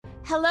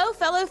Hello,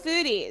 fellow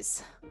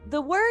foodies.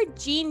 The word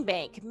gene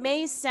bank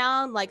may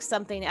sound like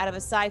something out of a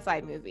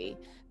sci-fi movie,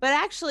 but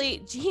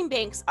actually, gene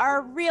banks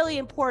are really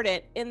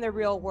important in the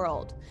real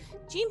world.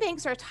 Gene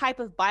banks are a type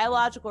of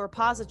biological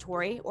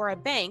repository or a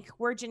bank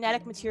where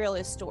genetic material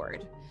is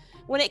stored.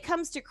 When it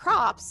comes to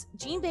crops,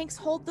 gene banks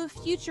hold the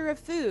future of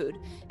food,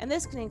 and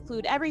this can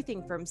include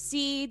everything from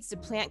seeds to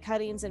plant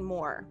cuttings and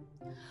more.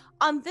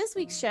 On this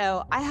week's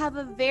show, I have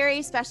a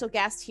very special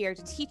guest here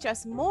to teach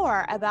us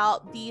more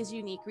about these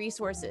unique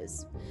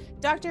resources.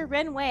 Dr.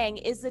 Ren Wang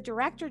is the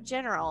Director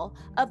General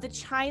of the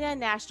China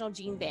National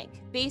Gene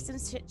Bank, based in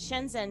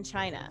Shenzhen,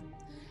 China.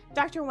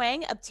 Dr.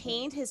 Wang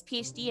obtained his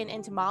PhD in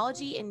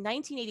entomology in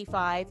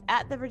 1985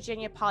 at the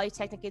Virginia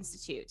Polytechnic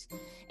Institute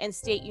and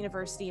State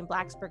University in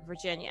Blacksburg,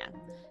 Virginia.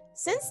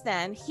 Since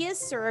then, he has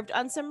served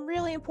on some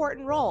really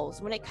important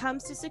roles when it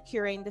comes to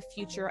securing the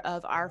future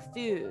of our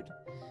food.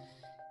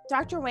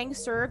 Dr. Wang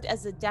served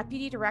as the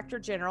Deputy Director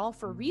General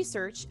for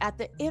Research at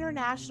the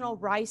International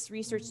Rice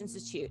Research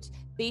Institute,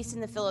 based in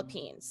the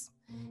Philippines.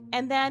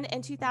 And then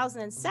in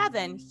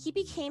 2007, he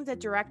became the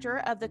director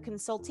of the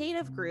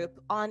Consultative Group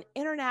on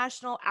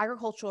International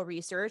Agricultural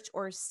Research,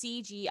 or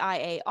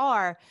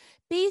CGIAR,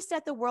 based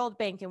at the World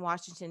Bank in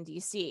Washington,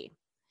 D.C.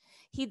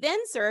 He then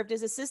served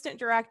as Assistant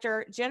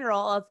Director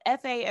General of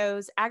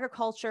FAO's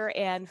Agriculture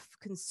and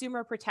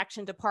Consumer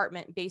Protection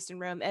Department based in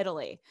Rome,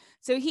 Italy.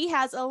 So he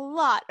has a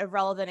lot of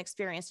relevant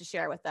experience to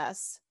share with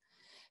us.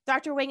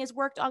 Dr. Wang has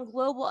worked on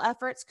global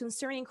efforts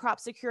concerning crop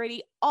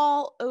security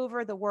all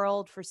over the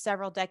world for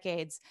several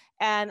decades,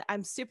 and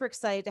I'm super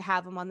excited to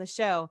have him on the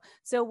show.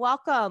 So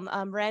welcome,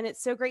 Ren.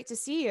 It's so great to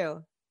see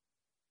you.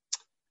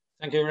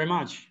 Thank you very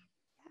much.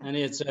 And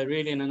it's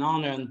really an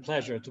honor and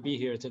pleasure to be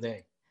here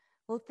today.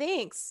 Well,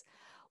 thanks.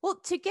 Well,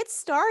 to get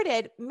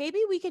started, maybe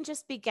we can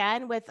just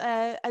begin with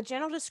a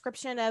general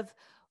description of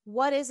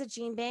what is a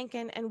gene bank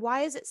and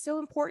why is it so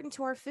important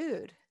to our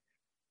food?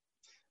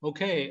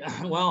 Okay,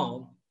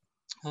 well,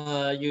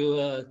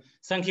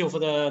 thank you for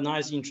the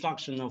nice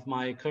introduction of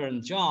my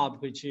current job,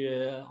 which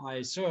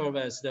I serve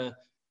as the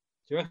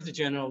Director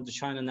General of the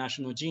China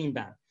National Gene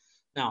Bank.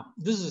 Now,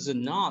 this is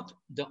not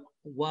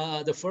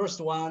the first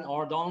one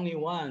or the only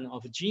one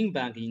of a gene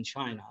bank in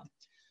China.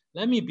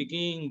 Let me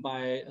begin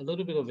by a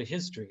little bit of a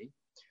history.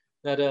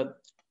 That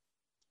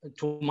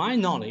to my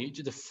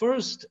knowledge, the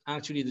first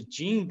the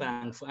gene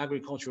bank for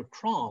agricultural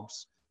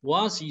crops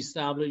was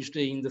established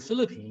in the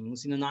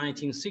Philippines in the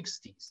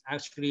 1960s.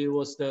 Actually, it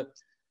was the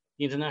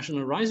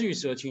International Rice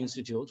Research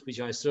Institute,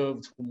 which I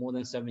served for more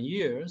than 7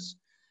 years.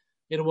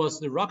 It was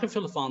the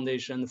Rockefeller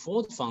Foundation and the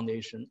Ford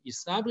Foundation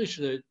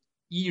established the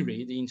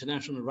IRRI, the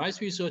International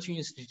Rice Research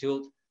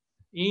Institute,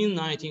 in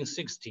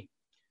 1960.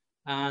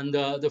 And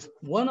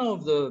one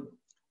of the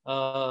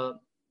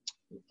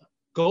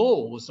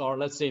goals, or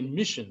let's say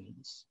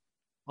missions,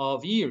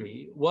 of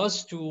IRRI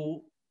was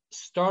to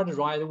start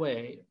right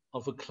away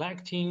of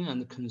collecting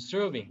and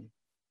conserving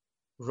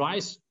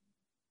rice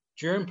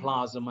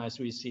germplasm, as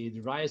we see,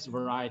 the rice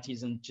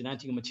varieties and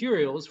genetic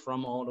materials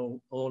from all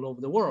over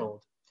the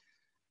world.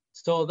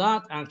 So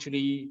that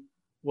actually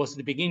was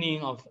the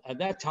beginning of, at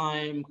that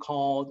time,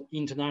 called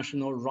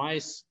International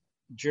Rice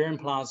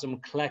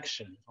Germplasm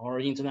Collection, or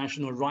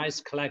International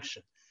Rice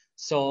Collection.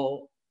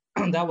 So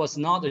that was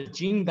not a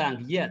gene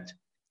bank yet,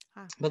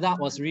 but that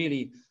was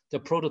really the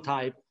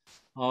prototype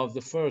of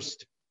the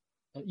first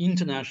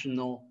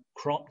international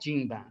crop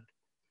gene bank.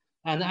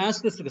 And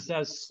as the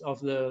success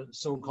of the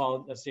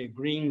so-called, let's say,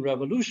 Green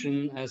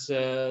Revolution, as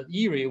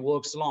IRRI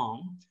works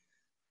along,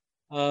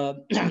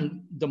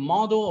 the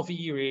model of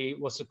IRRI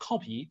was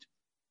copied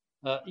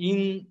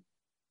in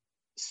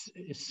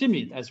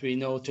CIMMYT, as we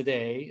know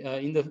today,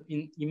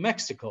 in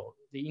Mexico,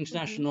 the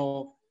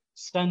International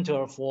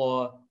Center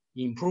for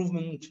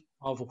Improvement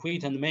of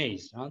Wheat and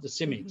Maize, the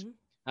CIMMYT.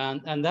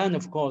 And then,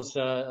 of course,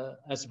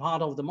 as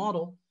part of the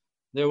model,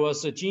 there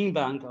was a gene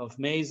bank of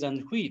maize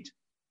and wheat.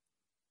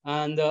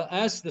 And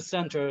as the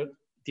center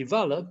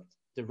developed,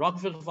 the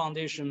Rockefeller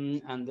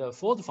Foundation and the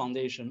Ford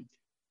Foundation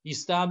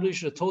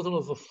established a total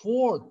of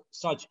 4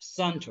 such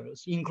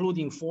centers,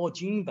 including 4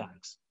 gene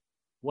banks,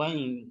 one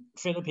in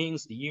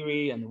Philippines, the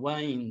IRRI, and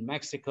one in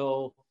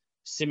Mexico,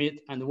 CIMMYT,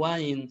 and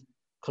one in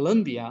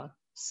Colombia,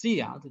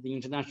 CIAT, the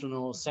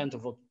International Center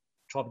for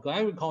Tropical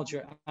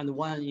Agriculture, and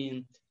one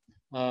in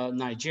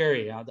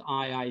Nigeria, the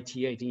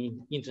IITA, the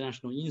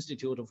International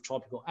Institute of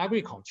Tropical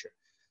Agriculture.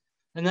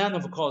 And then,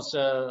 of course,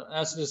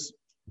 as this,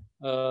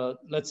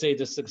 let's say,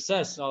 the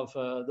success of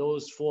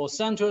those 4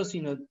 centers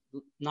in the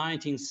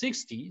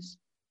 1960s,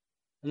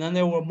 and then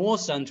there were more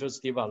centers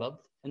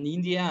developed. And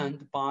in the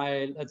end,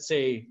 by, let's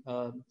say,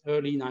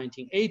 early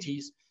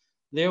 1980s,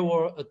 there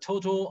were a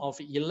total of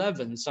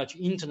 11 such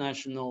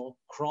international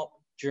crop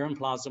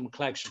germplasm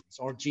collections,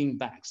 or gene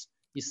banks,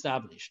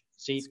 established.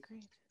 See? That's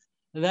great.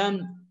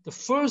 Then the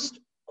first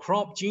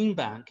crop gene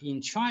bank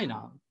in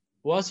China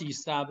was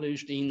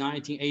established in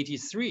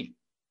 1983.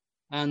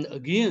 And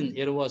again,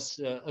 it was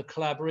a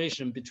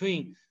collaboration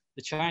between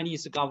the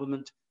Chinese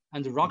government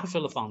and the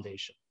Rockefeller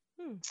Foundation.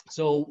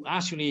 So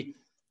actually,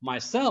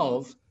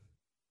 myself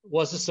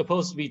was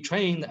supposed to be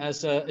trained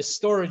as a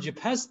storage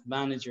pest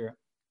manager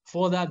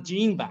for that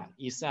gene bank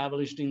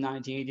established in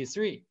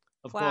 1983.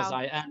 Of course,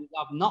 I ended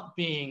up not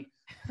being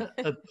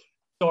a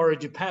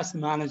storage pest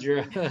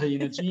manager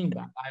in a gene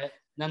bank.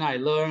 Then I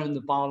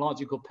learned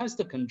biological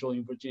pest control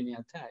in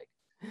Virginia Tech.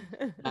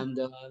 And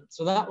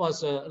so that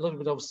was a little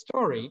bit of a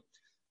story.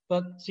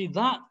 But see,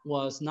 that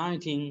was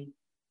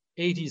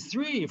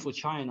 1983 for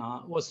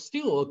China, was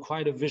still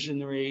quite a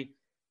visionary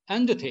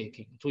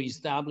undertaking to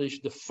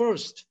establish the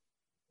first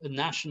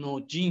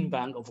national gene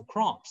bank of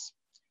crops.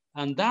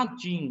 And that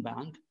gene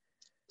bank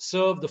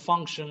served the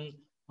function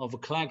of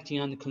collecting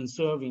and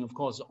conserving, of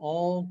course,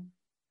 all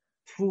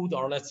food,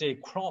 or let's say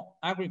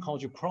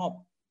agriculture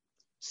crop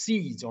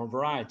seeds or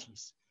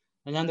varieties.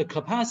 And then the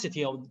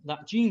capacity of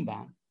that gene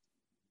bank,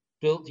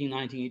 built in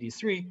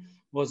 1983,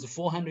 was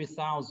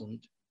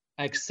 400,000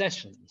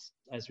 accessions,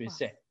 as we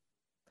say.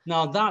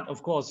 Now that,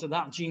 of course,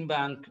 that gene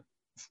bank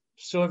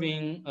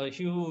serving a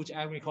huge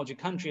agriculture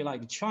country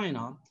like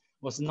China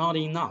was not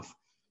enough.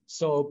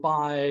 So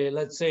by,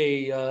 let's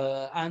say,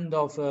 end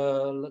of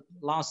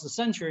last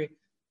century,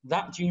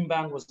 that gene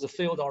bank was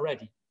filled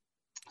already.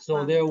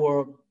 So there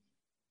were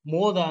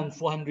more than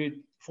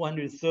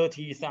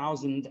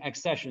 430,000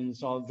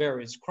 accessions of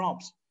various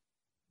crops.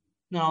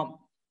 Now,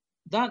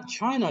 that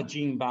China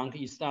Gene Bank,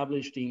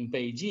 established in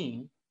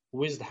Beijing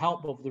with the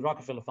help of the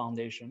Rockefeller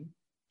Foundation,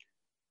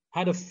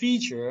 had a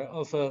feature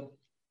of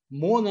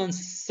more than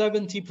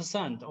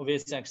 70% of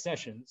its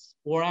accessions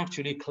were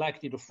actually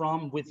collected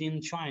from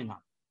within China.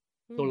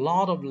 So a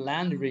lot of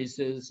land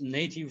races,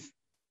 native,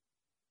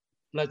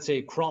 let's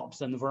say,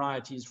 crops and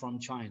varieties from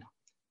China.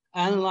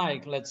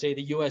 Unlike, let's say,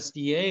 the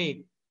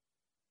USDA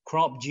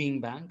crop gene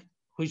bank,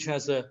 which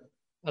has a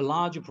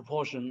larger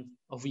proportion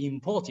of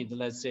imported,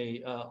 let's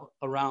say,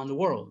 around the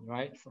world,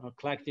 right?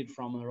 Collected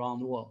from around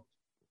the world.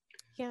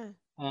 Yeah.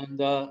 And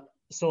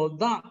so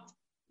that,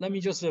 let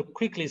me just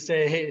quickly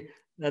say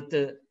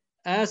that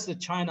as the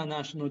China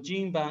National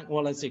Gene Bank,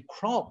 or let's say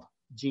crop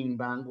gene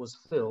bank was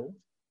filled,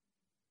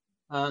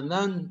 and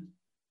then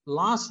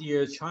last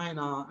year,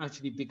 China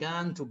actually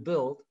began to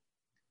build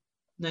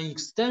an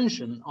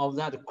extension of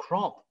that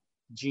crop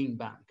gene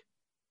bank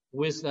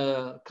with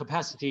a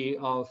capacity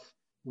of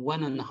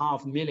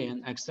 1.5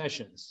 million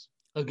accessions.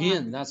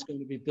 Again, that's going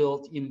to be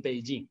built in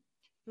Beijing.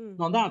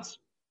 Now that's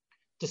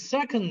the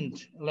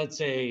second, let's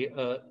say,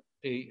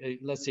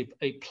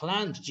 a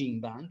plant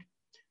gene bank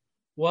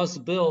was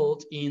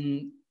built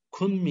in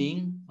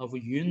Kunming of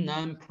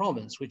Yunnan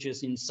province, which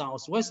is in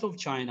southwest of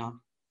China,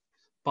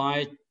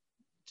 by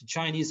the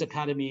Chinese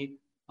Academy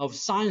of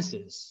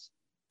Sciences.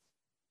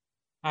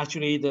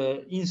 Actually,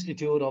 the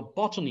Institute of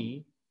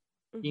Botany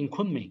in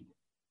Kunming.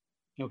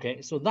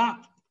 Okay, so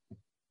that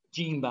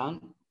gene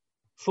bank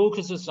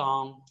focuses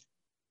on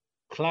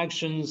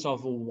collections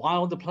of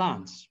wild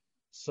plants.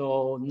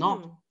 So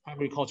not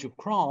agricultural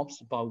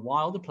crops, but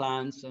wild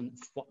plants and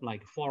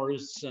like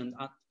forests and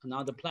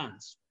other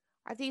plants.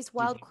 Are these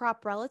wild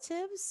crop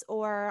relatives,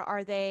 or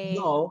are they?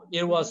 No,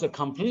 it was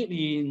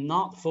completely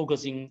not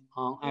focusing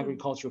on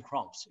agricultural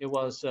crops. It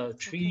was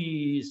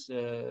trees,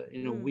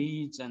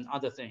 weeds and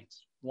other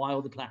things,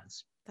 wild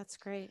plants. That's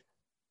great.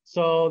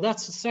 So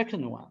that's the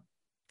second one.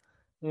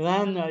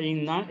 Then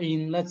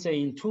in let's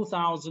say in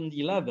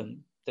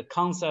 2011, the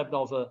concept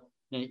of an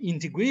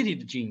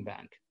integrated gene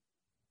bank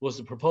was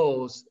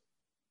proposed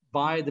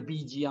by the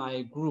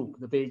BGI group,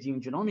 the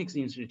Beijing Genomics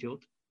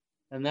Institute,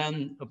 and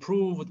then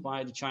approved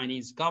by the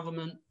Chinese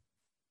government.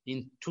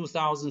 In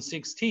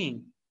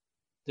 2016,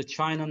 the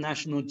China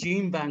National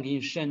Gene Bank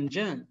in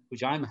Shenzhen,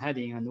 which I'm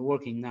heading and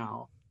working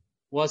now,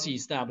 was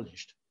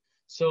established.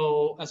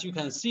 So as you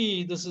can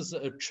see, this is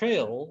a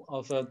trail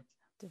of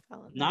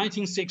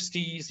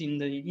 1960s in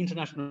the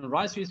International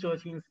Rice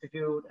Research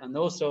Institute and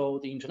also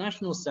the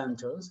international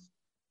centers.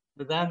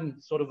 But then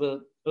sort of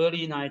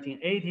early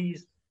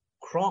 1980s,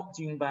 crop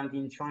gene bank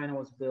in China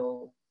was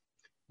built.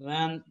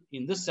 Then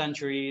in this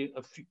century,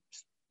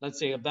 let's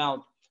say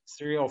about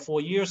 3 or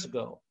 4 years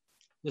ago,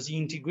 this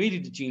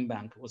integrated gene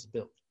bank was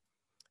built.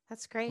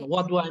 That's great.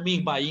 What do I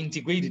mean by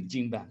integrated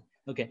gene bank?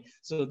 Okay,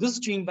 so this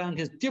gene bank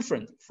is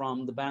different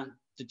from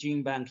the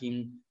gene bank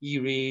in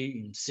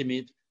Yiri, in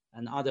Simit,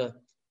 and other,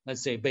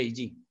 let's say,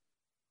 Beijing.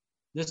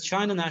 This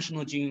China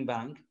National Gene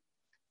Bank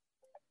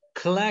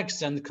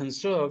collects and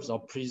conserves or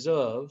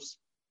preserves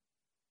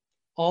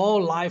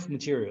all life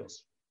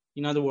materials.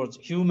 In other words,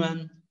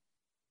 human,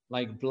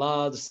 like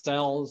blood,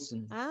 cells,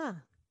 and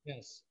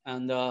yes,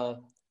 and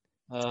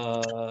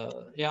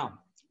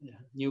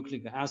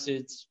nucleic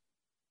acids,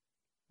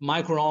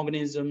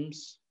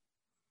 microorganisms,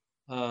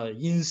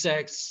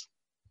 insects,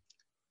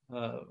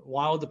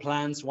 wild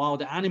plants,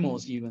 wild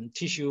animals, even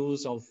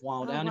tissues of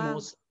wild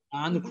animals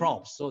and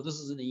crops. So this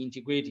is the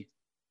integrated.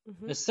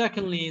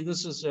 Secondly,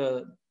 this is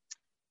a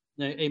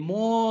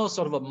more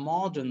sort of a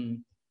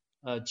modern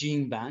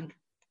gene bank.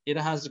 It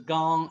has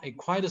gone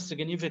quite a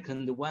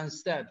significant one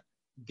step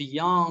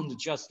beyond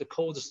just the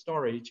cold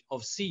storage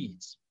of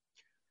seeds.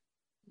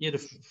 It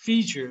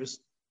features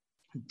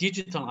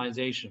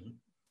digitalization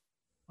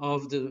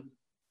of the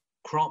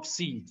crop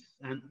seeds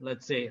and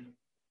let's say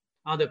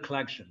other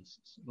collections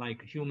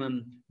like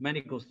human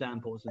medical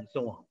samples and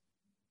so on.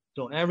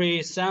 So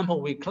every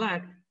sample we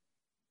collect,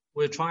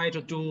 we try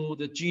to do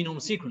the genome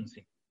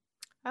sequencing.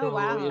 Oh, So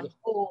wow. it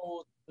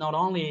holds not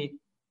only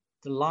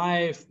the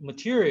live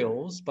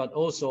materials, but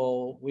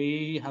also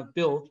we have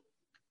built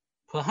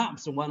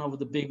perhaps one of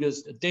the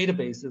biggest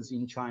databases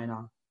in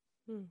China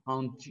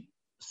on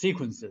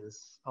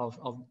sequences of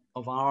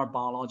our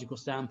biological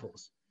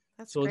samples.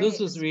 That's so great.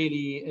 This is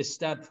really a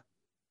step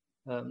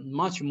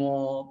much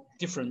more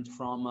different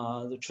from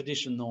the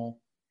traditional,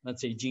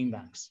 let's say, gene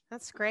banks.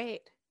 That's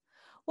great.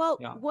 Well,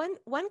 Yeah.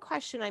 one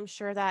question I'm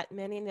sure that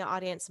many in the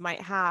audience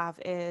might have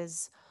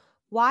is,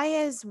 why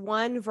is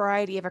one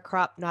variety of a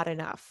crop not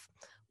enough?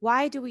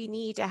 Why do we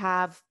need to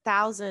have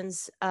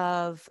thousands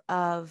of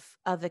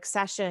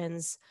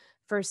accessions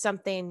for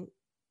something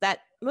that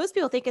most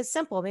people think is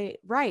simple, maybe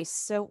rice?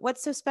 So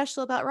what's so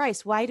special about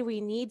rice? Why do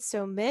we need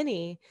so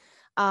many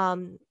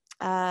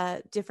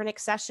different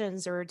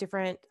accessions or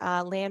different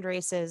land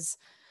races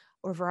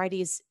or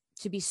varieties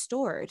to be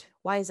stored?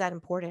 Why is that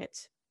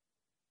important?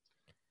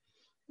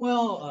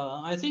 Well,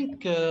 I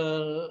think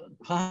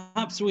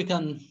perhaps we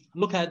can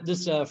look at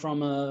this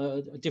from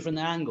different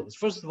angles.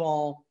 First of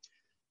all,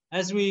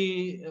 as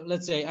we,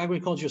 let's say,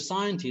 agriculture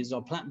scientists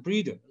or plant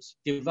breeders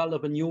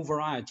develop new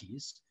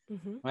varieties,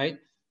 right?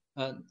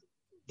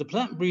 The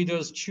plant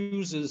breeders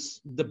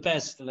chooses the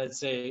best, let's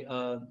say,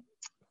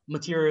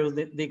 material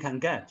that they can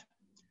get,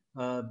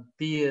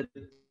 be it,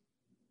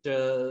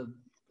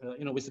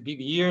 with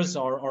big years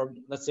or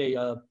let's say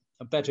a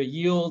better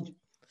yield,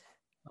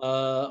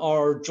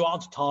 or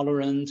drought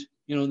tolerant.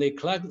 They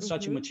collect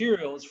such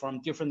materials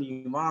from different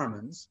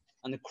environments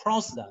and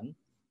cross them,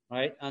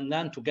 right? And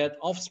then to get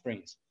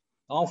offsprings,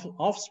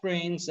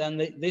 and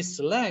they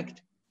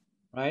select,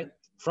 right,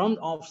 from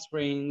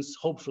offsprings,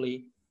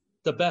 hopefully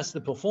the best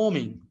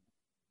performing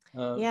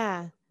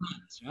plants,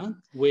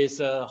 with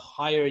a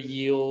higher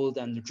yield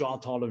and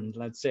drought tolerant,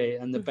 let's say,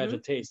 and the better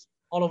taste,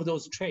 all of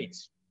those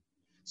traits.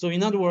 So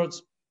in other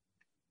words,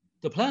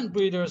 the plant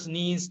breeders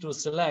needs to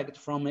select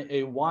from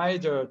a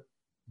wider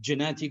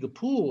genetic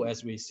pool,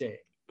 as we say.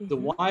 The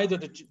wider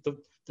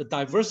the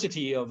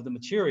diversity of the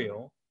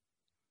material,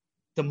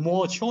 the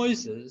more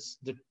choices,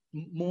 the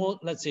more,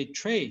 let's say,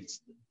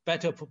 traits,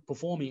 better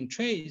performing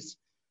traits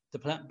the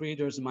plant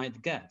breeders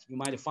might get, you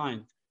might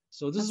find.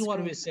 So this is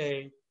what we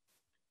say,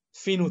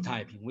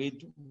 phenotyping.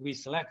 We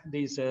select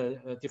these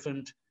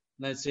different,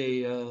 let's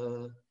say,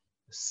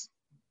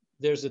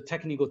 there's a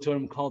technical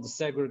term called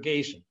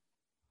segregation.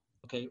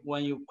 Okay,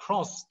 when you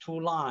cross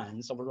two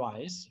lines of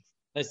rice,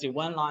 let's say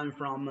one line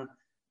from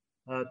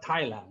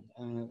Thailand,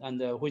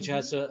 and which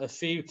has a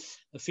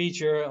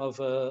feature of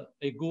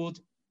a good,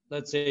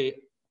 let's say,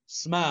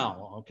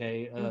 smell,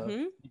 okay,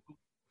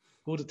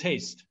 good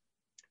taste,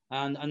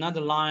 and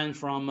another line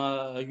from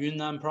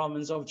Yunnan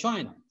province of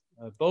China.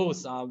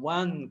 Both are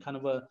one kind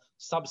of a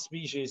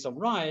subspecies of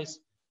rice,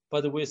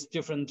 but with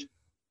different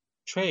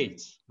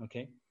traits,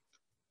 okay?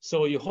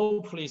 So you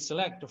hopefully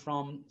select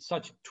from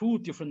such two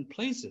different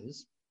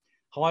places.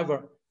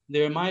 However,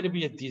 there might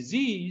be a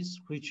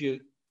disease which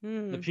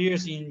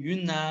appears in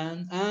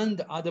Yunnan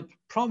and other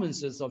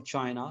provinces of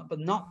China, but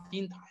not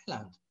in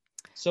Thailand.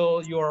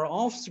 So your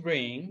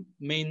offspring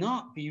may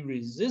not be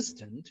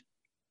resistant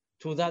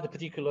to that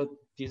particular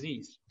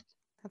disease.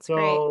 That's so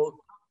great.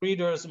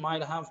 Breeders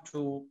might have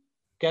to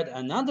get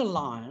another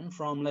line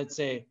from, let's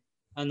say,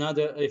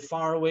 a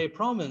faraway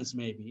province,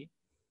 maybe,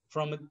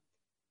 from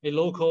a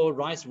local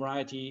rice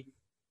variety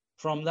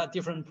from that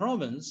different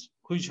province,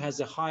 which has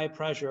a high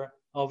pressure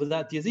of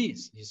that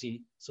disease, you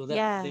see, so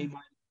that they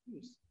might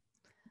use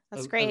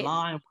a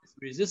line with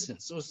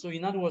resistance. So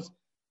in other words,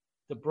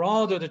 the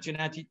broader the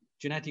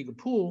genetic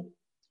pool,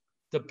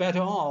 the better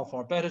off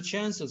or better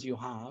chances you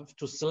have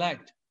to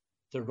select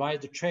the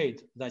right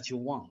trait that you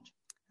want.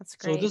 That's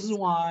great. So this is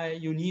why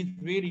you need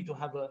really to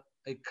have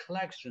a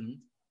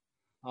collection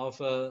of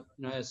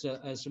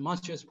as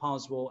much as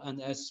possible and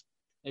as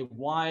a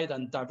wide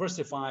and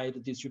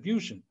diversified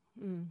distribution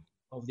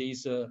of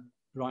these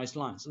rice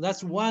lines. So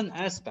that's one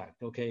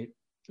aspect, okay,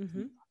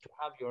 to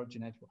have your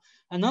genetic.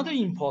 Another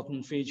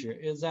important feature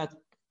is that,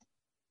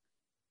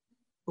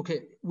 okay,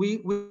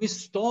 we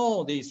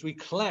store these, we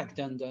collect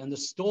and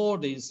store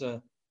these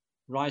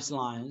rice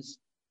lines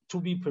to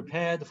be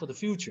prepared for the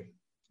future.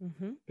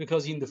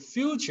 Because in the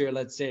future,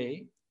 let's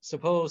say,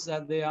 suppose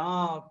that there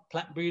are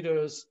plant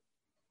breeders,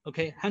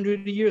 okay,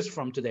 100 years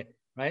from today,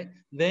 right?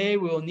 They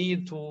will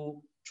need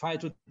to try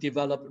to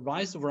develop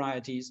rice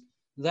varieties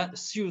that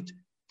suit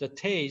the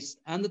taste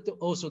and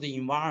also the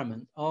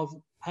environment of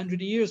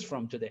 100 years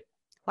from today.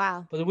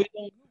 Wow. But we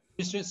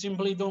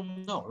simply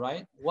don't know,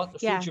 right? What the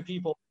future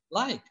people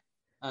like,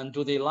 and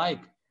do they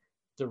like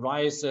the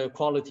rice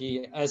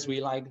quality as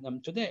we like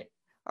them today?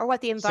 Or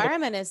what the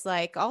environment is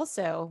like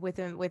also with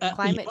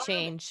climate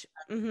change.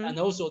 And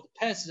also the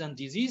pests and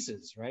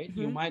diseases, right?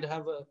 You might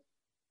have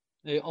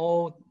a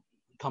all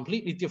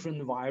completely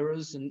different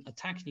virus and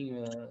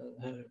attacking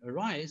a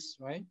rice,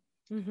 right?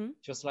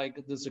 Just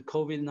like this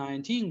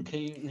COVID-19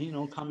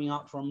 came, coming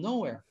out from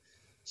nowhere.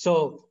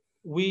 So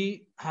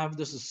we have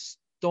this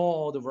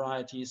stored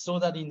varieties so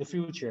that in the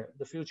future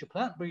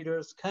plant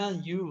breeders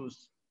can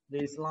use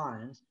these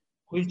lines,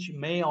 which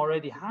may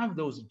already have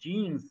those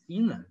genes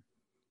in them,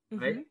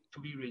 right, to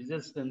be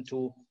resistant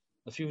to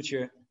a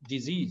future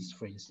disease,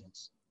 for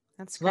instance.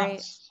 That's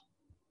great.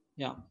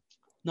 Yeah.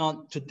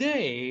 Now,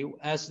 today,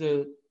 as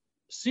the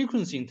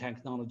sequencing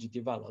technology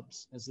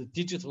develops, as the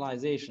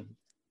digitalization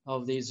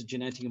of these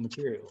genetic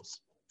materials,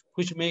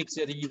 which makes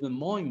it even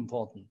more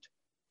important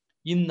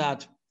in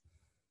that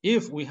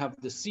if we have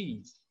the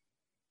seeds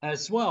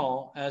as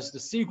well as the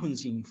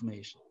sequencing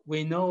information,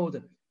 we know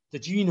the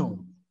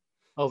genome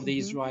of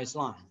these rice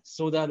lines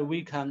so that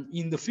we can,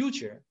 in the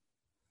future,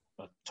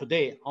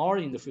 today or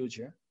in the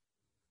future,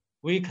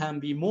 we can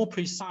be more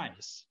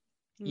precise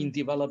in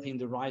developing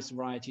the rice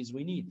varieties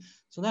we need.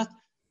 So that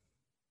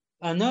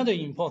another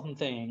important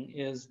thing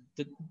is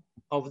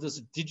of this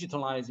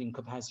digitalizing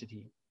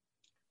capacity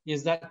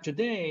is that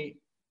today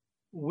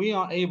we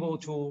are able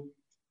to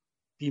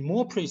be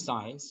more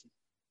precise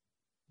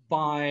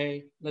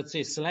by, let's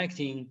say,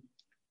 selecting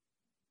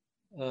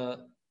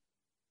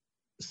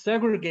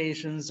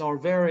segregations or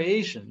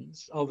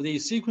variations of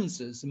these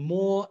sequences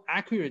more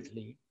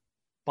accurately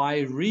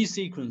by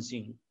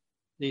resequencing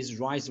these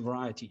rice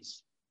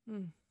varieties.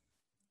 I'll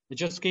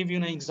just give you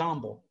an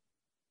example.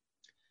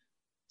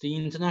 The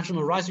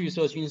International Rice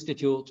Research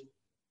Institute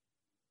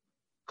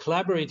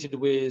collaborated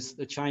with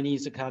the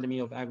Chinese Academy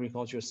of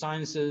Agricultural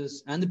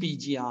Sciences and the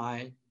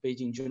BGI,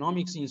 Beijing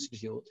Genomics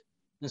Institute,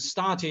 and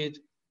started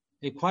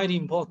a quite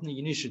important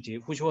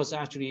initiative, which was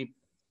actually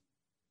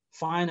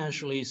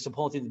financially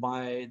supported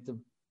by the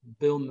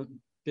Bill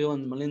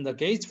and Melinda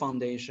Gates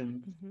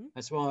Foundation,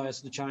 as well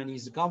as the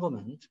Chinese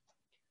government.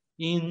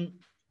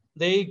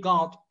 They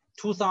got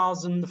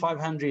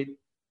 2,500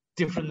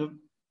 different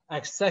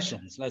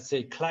accessions, let's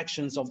say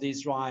collections of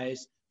these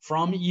rice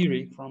from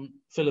Erie, from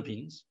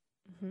Philippines,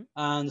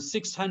 and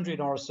 600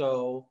 or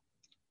so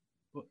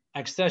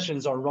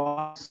accessions or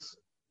rice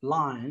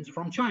lines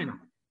from China.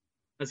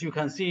 As you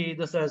can see,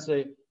 this has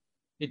a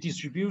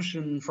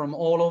distribution from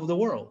all over the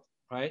world,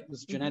 right?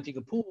 This genetic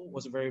pool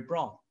was very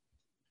broad.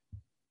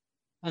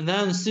 And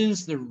then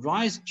since the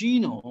rice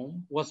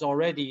genome was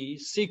already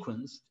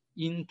sequenced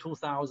in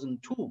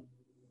 2002,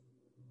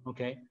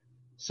 okay?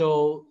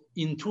 So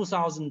in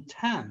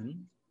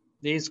 2010,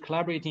 these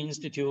collaborating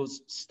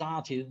institutes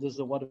started this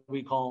is what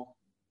we call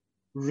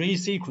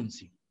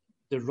resequencing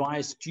the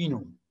rice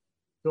genome.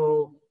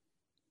 So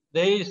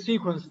they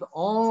sequenced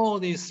all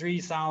these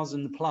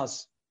 3,000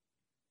 plus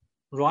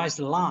rice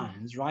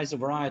lines, rice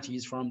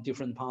varieties from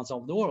different parts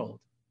of the world.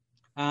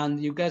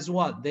 And you guess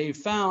what? They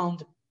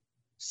found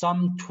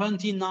some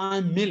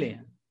 29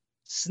 million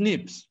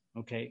SNPs,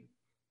 okay?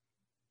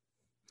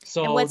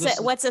 So and what's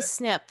a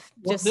SNP?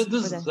 This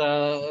is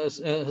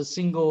a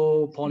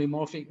single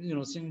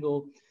polymorphic,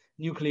 single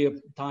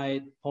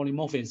nucleotide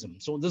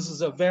polymorphism. So this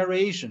is a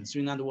variation. So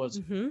in other words,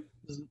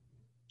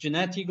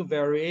 genetic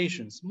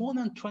variations, more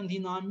than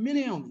 29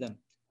 million of them.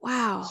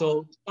 Wow.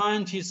 So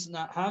scientists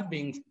have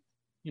been,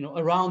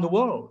 around the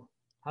world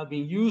have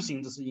been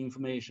using this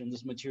information,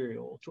 this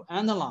material to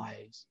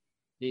analyze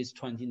these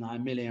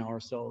 29 million or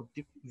so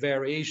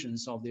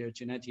variations of their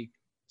genetic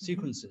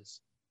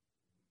sequences.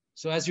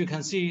 So as you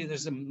can see,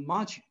 there's a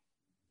much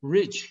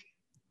rich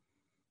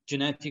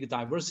genetic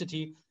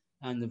diversity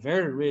and a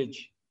very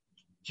rich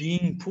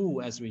gene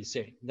pool, as we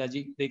say, that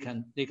they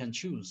can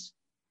choose,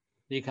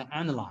 they can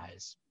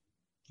analyze.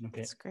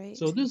 Okay, that's great.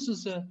 So this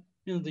is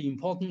the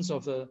importance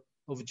of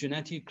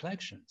genetic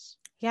collections.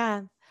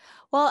 Yeah.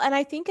 Well, and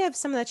I think of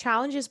some of the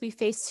challenges we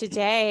face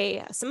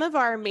today. Some of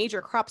our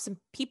major crops, and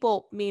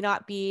people may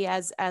not be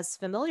as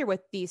familiar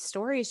with these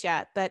stories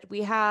yet, but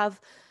we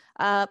have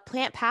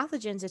plant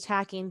pathogens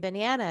attacking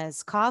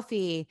bananas,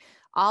 coffee,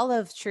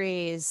 olive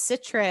trees,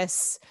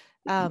 citrus,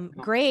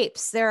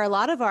 grapes. There are a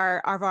lot of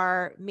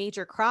our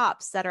major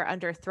crops that are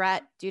under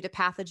threat due to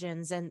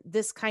pathogens, and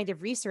this kind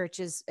of research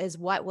is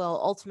what will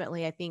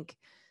ultimately, I think,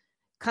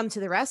 come to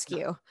the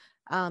rescue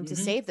to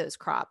save those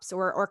crops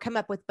or come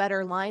up with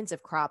better lines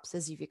of crops,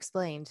 as you've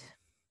explained.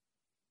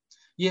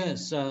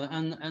 Yes,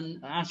 and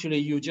actually,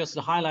 you just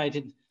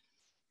highlighted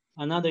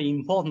another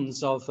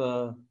importance of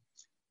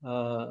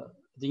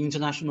the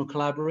international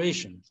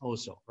collaboration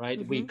also,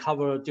 right? We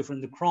cover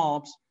different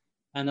crops,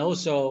 and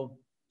also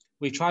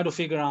we try to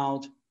figure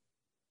out,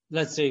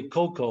 let's say,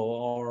 cocoa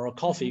or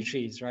coffee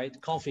trees, right?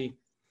 Coffee,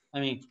 I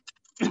mean,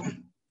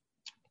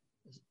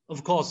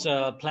 of course,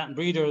 plant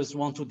breeders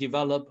want to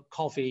develop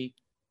coffee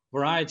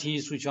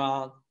varieties which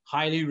are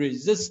highly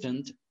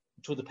resistant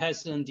to the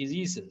pests and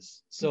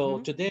diseases. So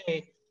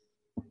today,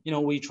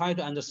 we try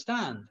to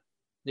understand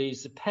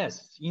these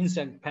pests,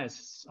 insect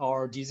pests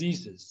or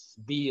diseases,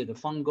 be it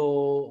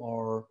fungal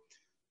or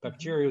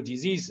bacterial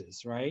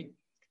diseases, right?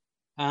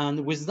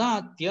 And with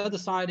that, the other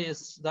side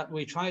is that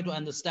we try to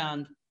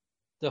understand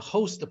the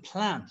host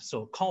plant,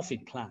 so coffee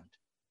plant,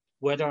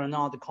 whether or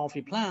not the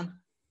coffee plant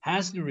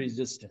has the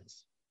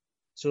resistance.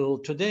 So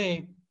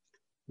today,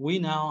 we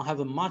now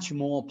have a much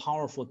more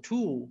powerful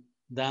tool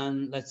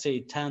than, let's say,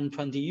 10,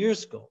 20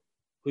 years ago,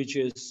 which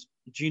is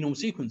genome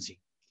sequencing.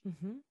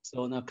 Mm-hmm.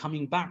 So now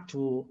coming back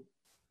to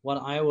what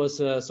I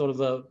was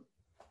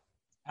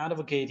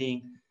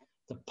advocating,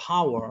 the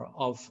power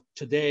of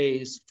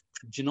today's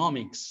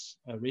genomics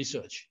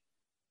research.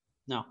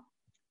 Now,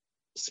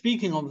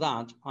 speaking of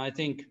that, I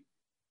think,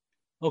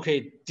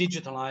 okay,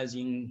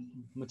 digitalizing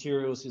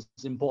materials is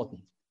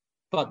important.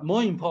 But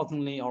more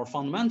importantly or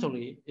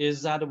fundamentally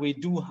is that we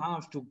do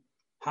have to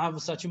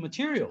have such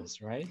materials,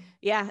 right?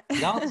 Yeah.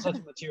 Without such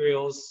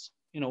materials,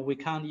 we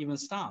can't even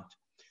start.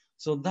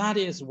 So that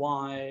is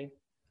why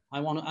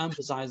I want to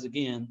emphasize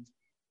again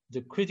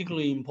the critical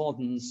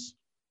importance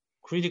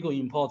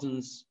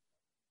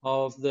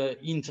of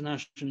the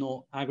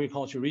international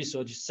agriculture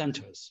research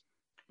centers.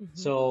 Mm-hmm.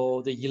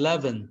 So the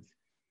 11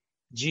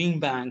 gene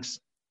banks,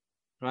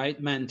 right,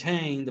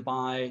 maintained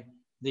by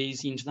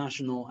these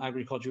international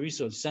agriculture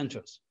research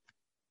centers.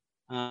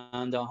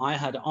 And I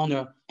had the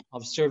honor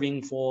of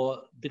serving for a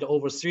bit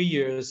over 3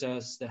 years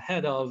as the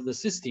head of the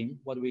system,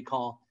 what we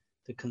call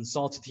the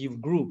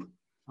consultative group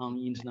on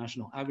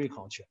international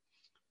agriculture.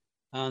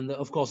 And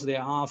of course,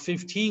 there are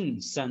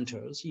 15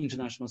 centers,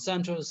 international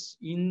centers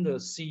in the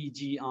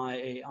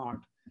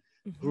CGIAR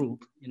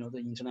group,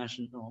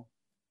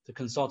 the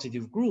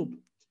consultative group.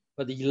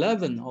 But the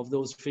 11 of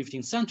those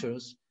 15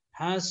 centers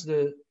has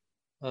the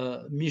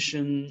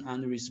mission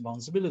and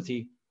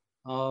responsibility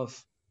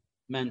of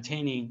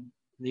maintaining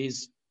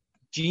these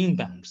gene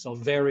banks of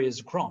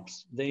various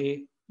crops.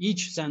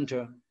 Each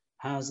center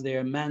has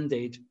their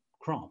mandate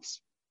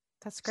crops.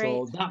 That's great.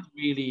 So that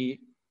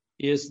really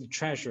is the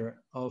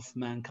treasure of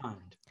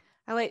mankind.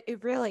 Oh,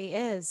 it really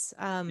is.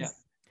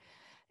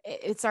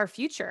 It's our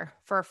future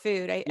for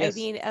food. Yes. I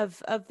mean,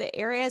 of the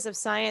areas of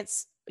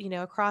science,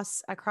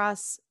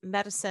 across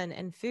medicine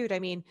and food, I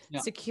mean,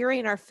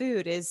 securing our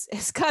food is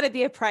got to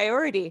be a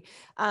priority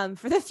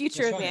for the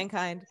future of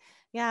mankind.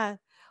 Yeah.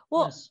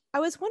 Well, yes. I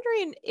was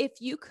wondering if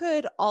you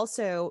could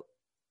also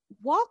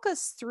walk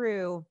us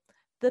through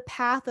the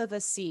path of a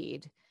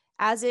seed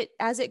as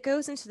it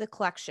goes into the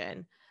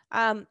collection.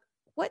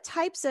 What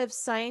types of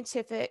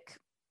scientific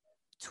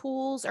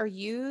tools are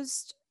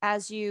used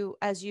as you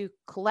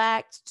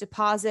collect,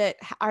 deposit?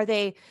 Are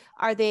they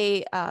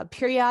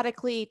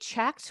periodically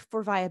checked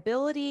for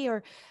viability,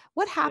 or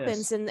what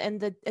happens in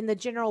the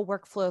general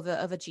workflow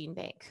of a gene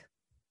bank?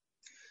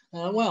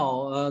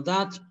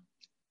 That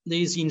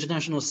these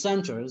international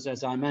centers,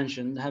 as I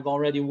mentioned, have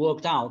already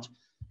worked out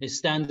a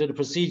standard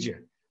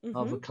procedure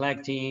of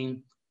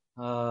collecting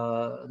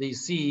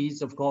these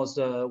seeds. Of course,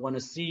 when a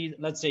seed,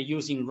 let's say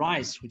using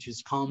rice, which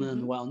is common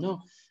and well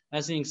known,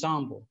 as an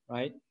example,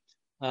 right?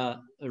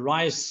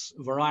 Rice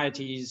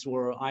varieties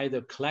were either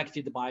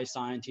collected by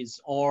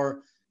scientists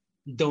or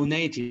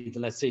donated,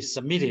 let's say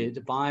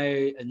submitted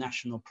by a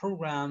national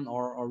program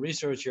or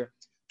researcher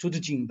to the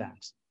gene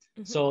banks.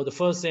 So the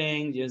first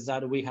thing is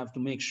that we have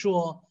to make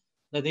sure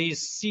that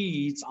these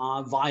seeds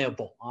are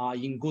viable, are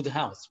in good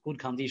health, good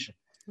condition.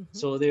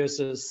 So there's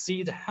a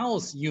seed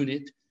health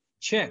unit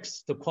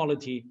checks the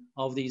quality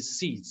of these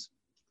seeds.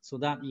 So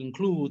that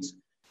includes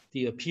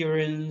the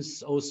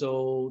appearance,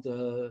 also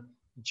the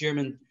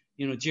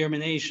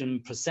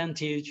germination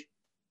percentage,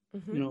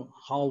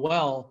 how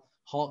well,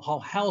 how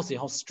healthy,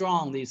 how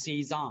strong these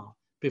seeds are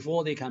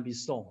before they can be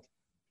stored.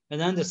 And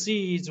then the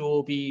seeds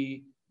will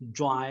be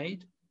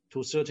dried to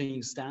a certain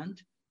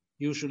extent,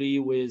 usually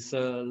with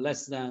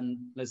less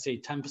than, let's say,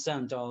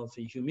 10% of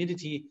the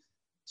humidity.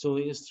 So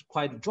it's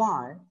quite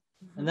dry.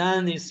 And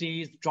then the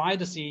seeds,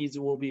 dried seeds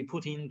will be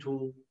put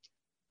into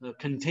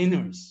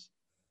containers.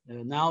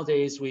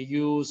 Nowadays we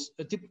use,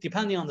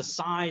 depending on the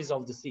size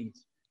of the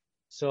seeds.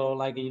 So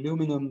like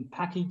aluminum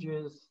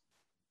packages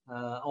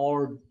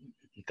or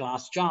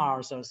glass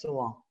jars or so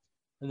on.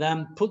 And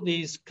then put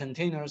these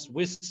containers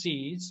with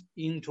seeds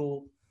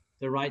into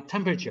the right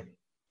temperature.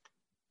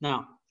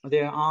 Now,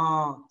 there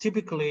are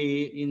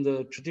typically in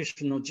the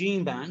traditional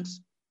gene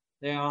banks,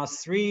 there are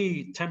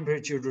 3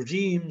 temperature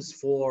regimes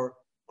for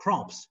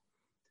crops.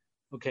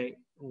 Okay,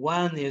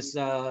 one is,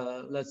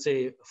 let's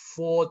say,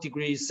 4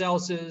 degrees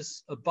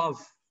Celsius above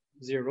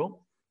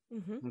 0.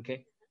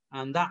 Okay,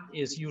 and that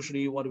is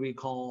usually what we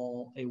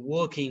call a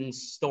working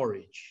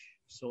storage.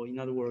 So in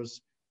other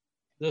words,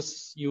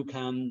 this you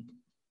can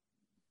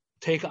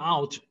take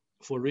out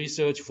for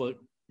research, for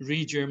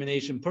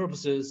regermination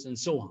purposes, and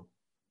so on.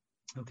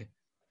 Okay,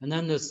 and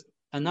then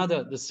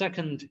the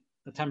second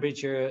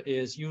temperature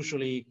is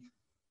usually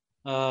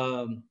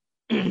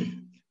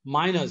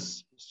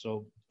minus,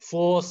 so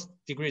 4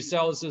 degrees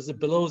Celsius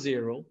below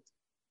 0.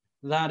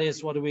 That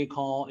is what we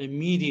call a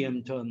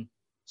medium-term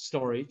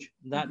storage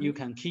that you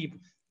can keep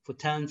for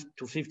 10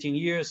 to 15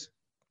 years,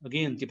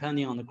 again,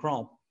 depending on the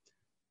crop.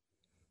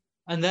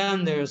 And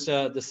then there's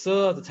the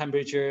third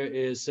temperature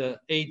is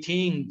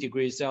 18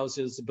 degrees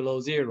Celsius below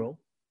 0.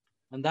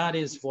 And that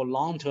is for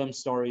long-term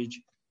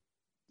storage,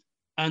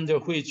 under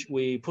which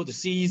we put the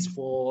seeds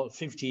for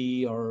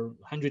 50 or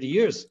 100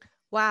 years.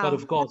 Wow. But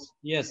of course,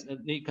 yes,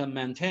 they can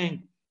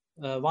maintain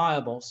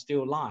viable,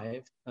 still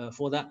live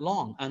for that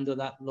long under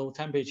that low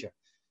temperature.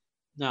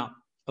 Now,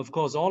 of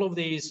course, all of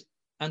these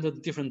under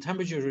different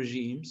temperature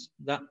regimes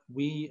that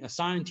we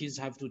scientists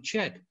have to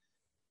check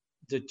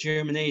the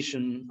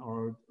germination,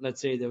 or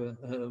let's say the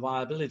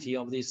viability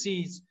of these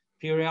seeds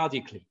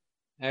periodically,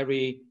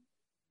 every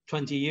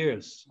 20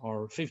 years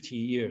or 50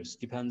 years,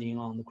 depending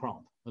on the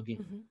crop again.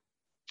 Mm-hmm.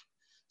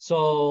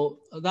 So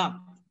that,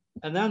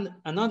 and then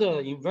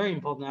another very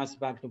important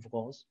aspect, of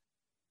course,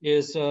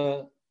 is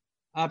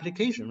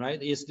application,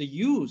 right? Is the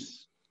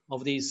use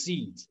of these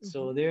seeds. Mm-hmm.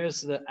 So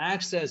there's the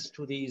access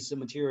to these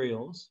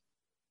materials,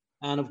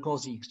 and of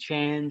course, the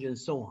exchange and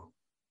so on.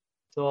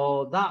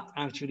 So that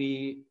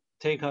actually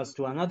takes us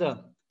to another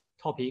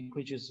topic,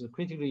 which is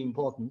critically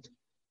important.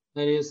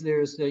 That is,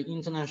 there's the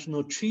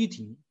International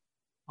Treaty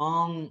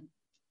on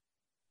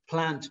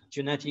Plant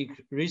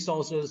Genetic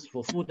Resources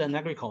for Food and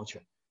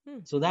Agriculture.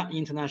 So that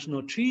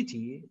international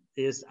treaty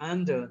is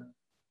under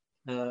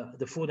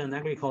the Food and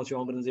Agriculture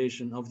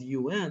Organization of the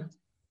UN,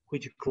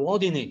 which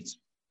coordinates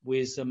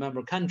with the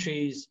member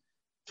countries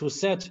to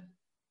set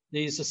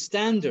these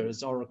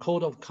standards or a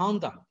code of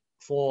conduct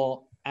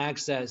for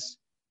access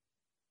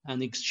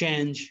and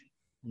exchange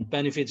and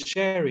benefit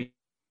sharing,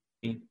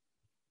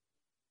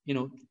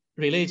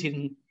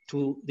 relating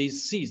to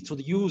these seeds, to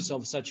the use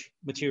of such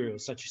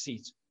materials, such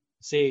seeds.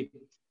 Say,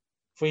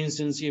 for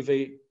instance, if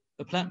a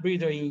plant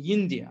breeder in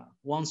India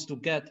wants to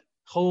get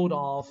hold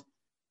of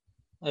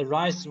a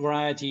rice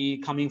variety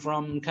coming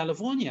from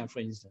California,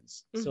 for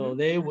instance. Mm-hmm. So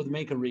they would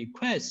make a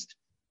request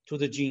to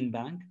the gene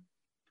bank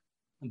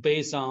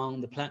based on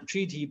the plant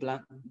treaty,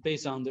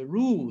 based on the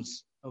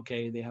rules.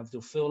 Okay, they have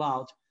to fill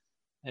out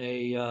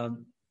a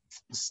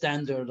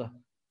standard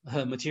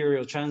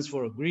material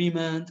transfer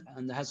agreement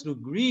and has to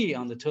agree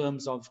on the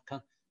terms of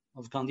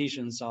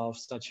conditions of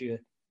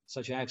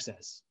such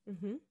access.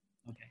 Mm-hmm.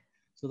 Okay.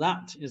 So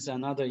that is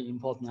another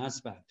important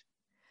aspect.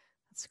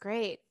 That's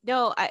great.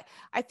 No,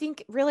 I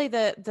think really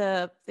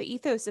the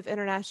ethos of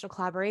international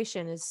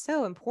collaboration is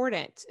so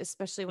important,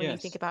 especially when you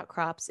think about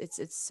crops.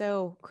 It's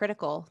so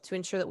critical to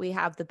ensure that we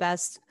have the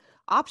best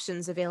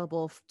options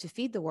available to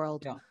feed the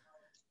world. Yeah.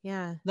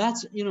 Yeah.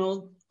 That's,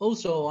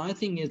 also I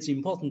think it's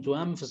important to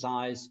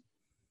emphasize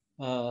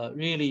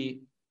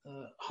really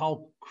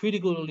how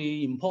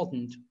critically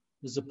important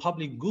is the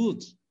public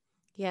goods.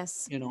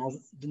 Yes. The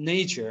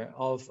nature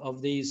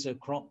of these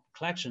crop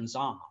collections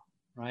are,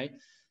 right?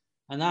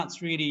 And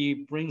that's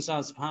really brings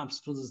us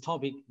perhaps to the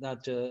topic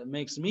that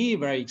makes me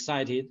very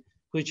excited,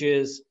 which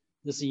is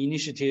this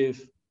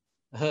initiative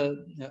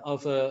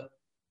of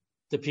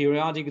the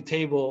periodic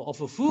table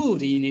of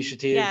food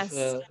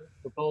initiative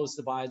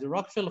proposed by the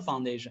Rockefeller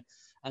Foundation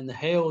and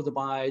held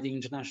by the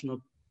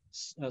international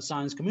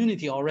science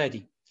community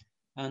already.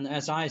 And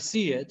as I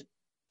see it,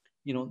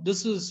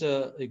 this is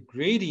a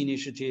great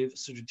initiative,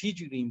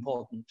 strategically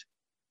important,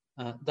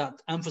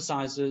 that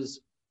emphasizes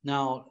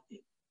now,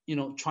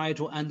 try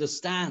to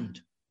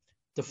understand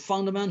the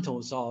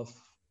fundamentals of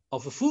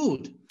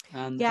food.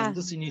 And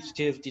this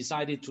initiative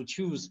decided to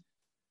choose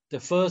the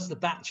first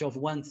batch of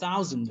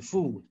 1,000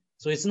 food.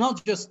 So it's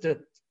not just the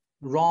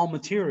raw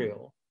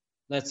material.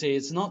 Let's say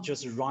it's not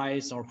just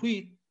rice or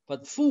wheat,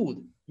 but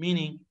food,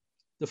 meaning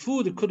the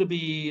food could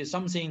be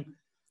something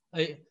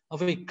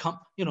of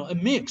a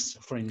mix,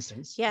 for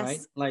instance, right?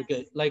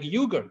 Like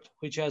yogurt,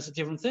 which has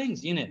different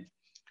things in it.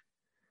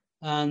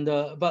 And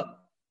but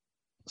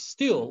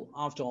still,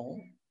 after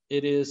all,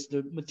 it is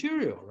the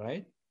material,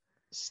 right?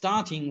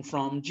 Starting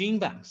from gene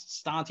banks,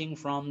 starting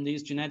from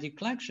these genetic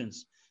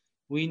collections,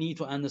 we need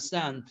to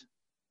understand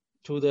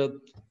to the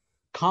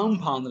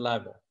compound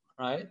level,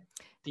 right?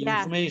 The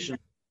information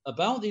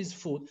about this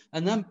food,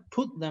 and then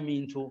put them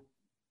into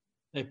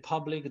a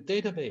public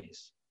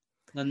database.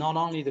 And not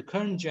only the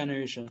current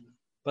generation,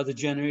 but the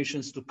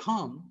generations to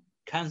come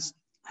can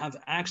have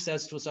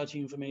access to such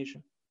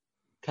information,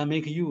 can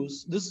make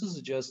use. This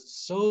is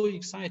just so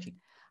exciting.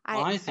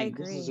 I think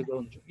this is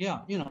going to,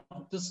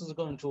 this is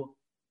going to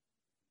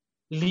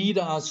lead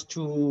us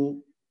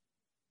to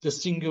the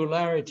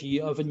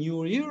singularity of a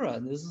new era.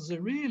 This is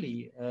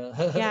really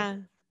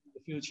the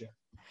future.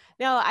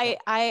 No,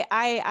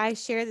 I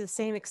share the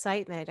same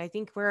excitement. I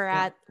think we're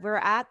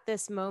at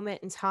this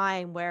moment in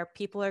time where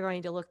people are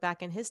going to look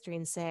back in history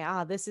and say,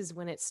 this is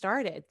when it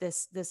started,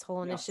 this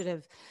whole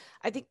initiative.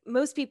 I think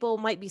most people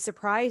might be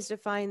surprised to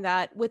find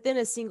that within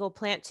a single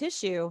plant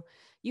tissue,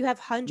 you have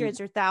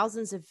hundreds or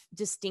thousands of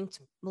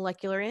distinct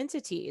molecular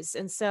entities.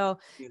 And so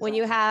when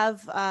you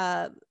have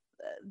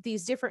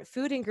these different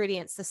food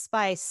ingredients, the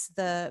spice,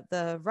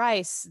 the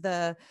rice,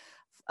 the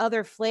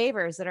other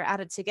flavors that are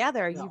added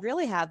together, you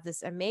really have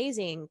this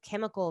amazing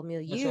chemical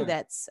milieu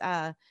that's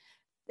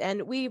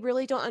and we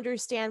really don't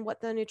understand what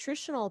the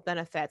nutritional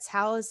benefits,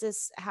 how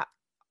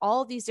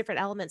all these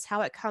different elements,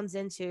 how it comes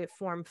into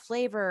form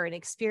flavor and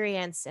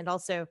experience and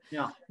also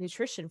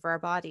nutrition for our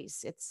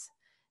bodies. It's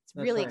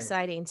really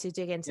exciting to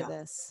dig into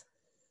this.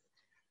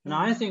 And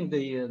I think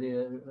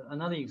the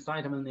another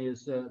excitement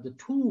is the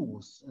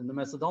tools and the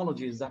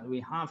methodologies that we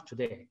have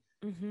today,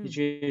 which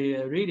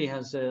really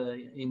has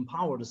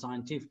empowered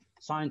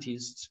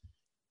scientists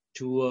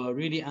to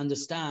really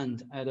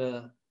understand at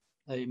a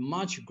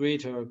much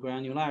greater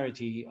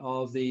granularity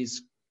of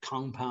these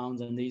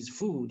compounds and these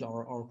food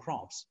or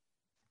crops.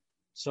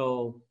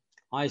 So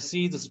I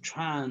see this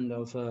trend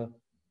of a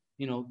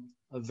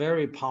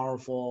very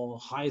powerful,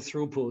 high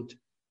throughput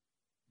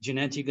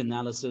genetic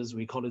analysis.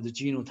 We call it the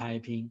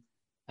genotyping,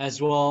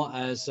 as well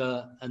as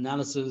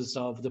analysis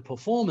of the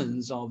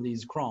performance of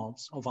these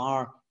crops, of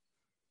our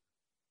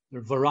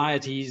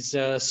varieties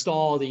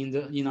stored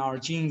in our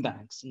gene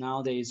banks.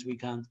 Nowadays, we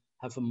can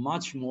have a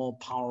much more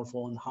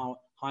powerful and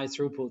high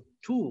throughput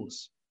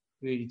tools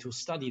really to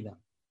study them.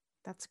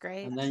 That's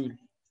great. And then,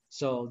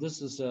 so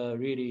this is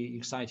really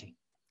exciting.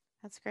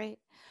 That's great.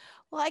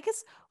 Well, I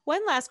guess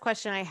one last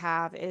question I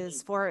have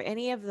is for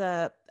any of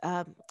the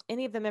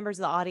members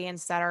of the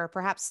audience that are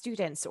perhaps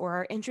students or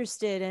are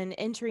interested in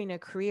entering a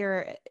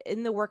career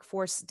in the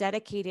workforce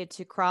dedicated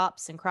to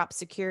crops and crop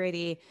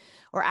security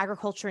or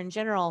agriculture in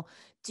general.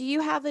 Do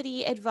you have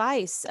any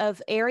advice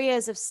of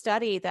areas of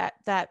study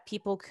that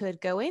people could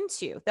go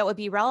into that would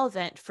be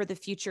relevant for the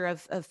future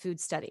of food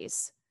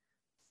studies?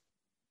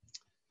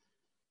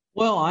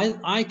 Well,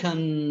 I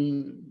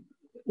can.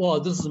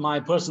 Well, this is my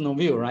personal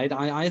view, right?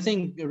 I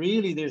think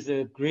really there's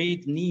a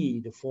great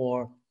need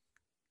for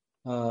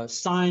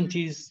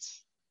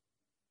scientists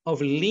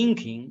of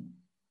linking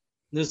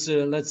this,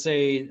 let's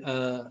say,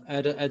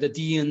 at a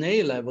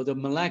DNA level, the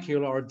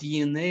molecular or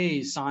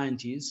DNA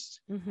scientists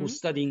who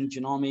studying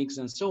genomics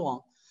and so on,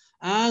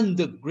 and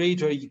the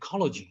greater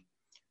ecology.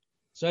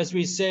 So as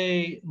we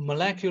say,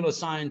 molecular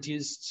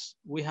scientists,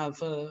 we have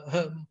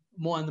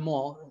more and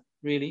more,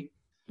 really.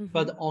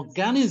 But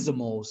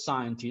organismal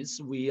scientists,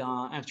 we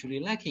are actually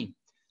lacking.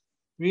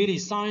 Really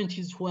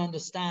scientists who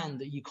understand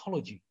the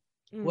ecology,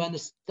 who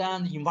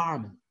understand the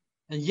environment,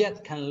 and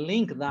yet can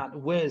link that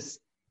with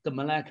the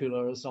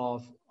moleculars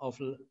of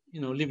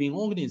living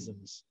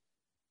organisms.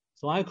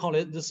 So I call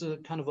it this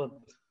kind of a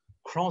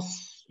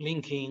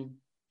cross-linking,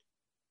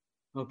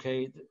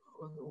 okay,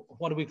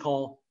 what do we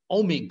call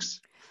omics?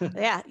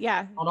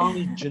 Yeah. Not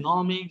only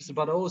genomics,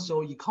 but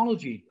also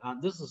ecology.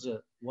 This is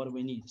what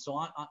we need.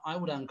 So I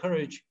would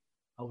encourage,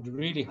 I would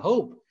really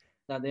hope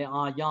that there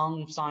are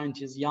young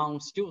scientists, young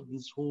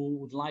students who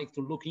would like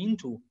to look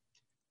into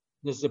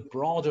this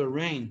broader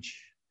range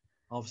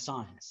of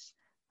science.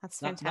 That's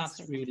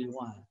fantastic. That's really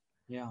why.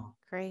 Yeah.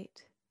 Great.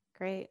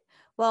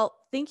 Well,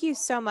 thank you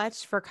so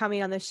much for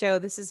coming on the show.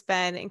 This has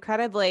been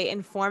incredibly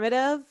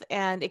informative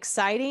and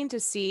exciting to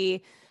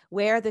see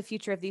where the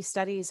future of these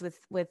studies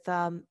with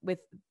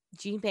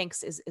gene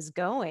banks is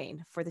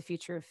going for the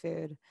future of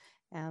food.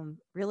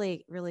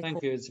 Really Thank cool.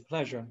 you. It's a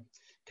pleasure.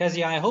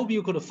 Cassie, I hope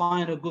you could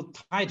find a good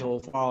title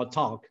for our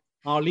talk.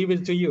 I'll leave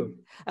it to you.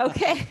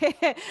 Okay.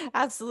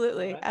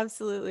 Absolutely. Right.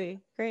 Absolutely.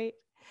 Great.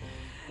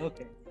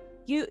 Okay.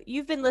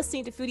 You've been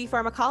listening to Foodie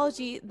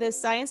Pharmacology, the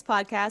science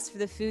podcast for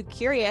the food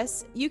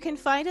curious. You can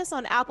find us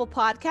on Apple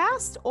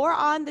Podcast or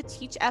on the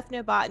Teach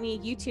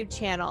Ethnobotany YouTube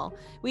channel.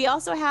 We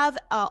also have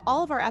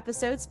all of our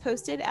episodes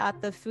posted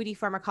at the Foodie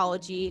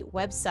Pharmacology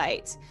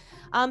website.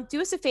 Do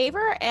us a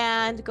favor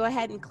and go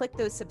ahead and click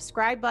those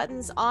subscribe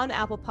buttons on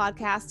Apple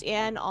Podcast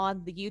and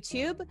on the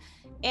YouTube,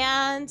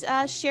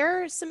 and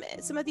share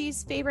some of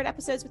these favorite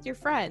episodes with your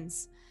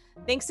friends.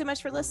 Thanks so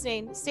much for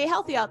listening. Stay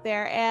healthy out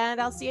there,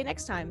 and I'll see you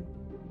next time.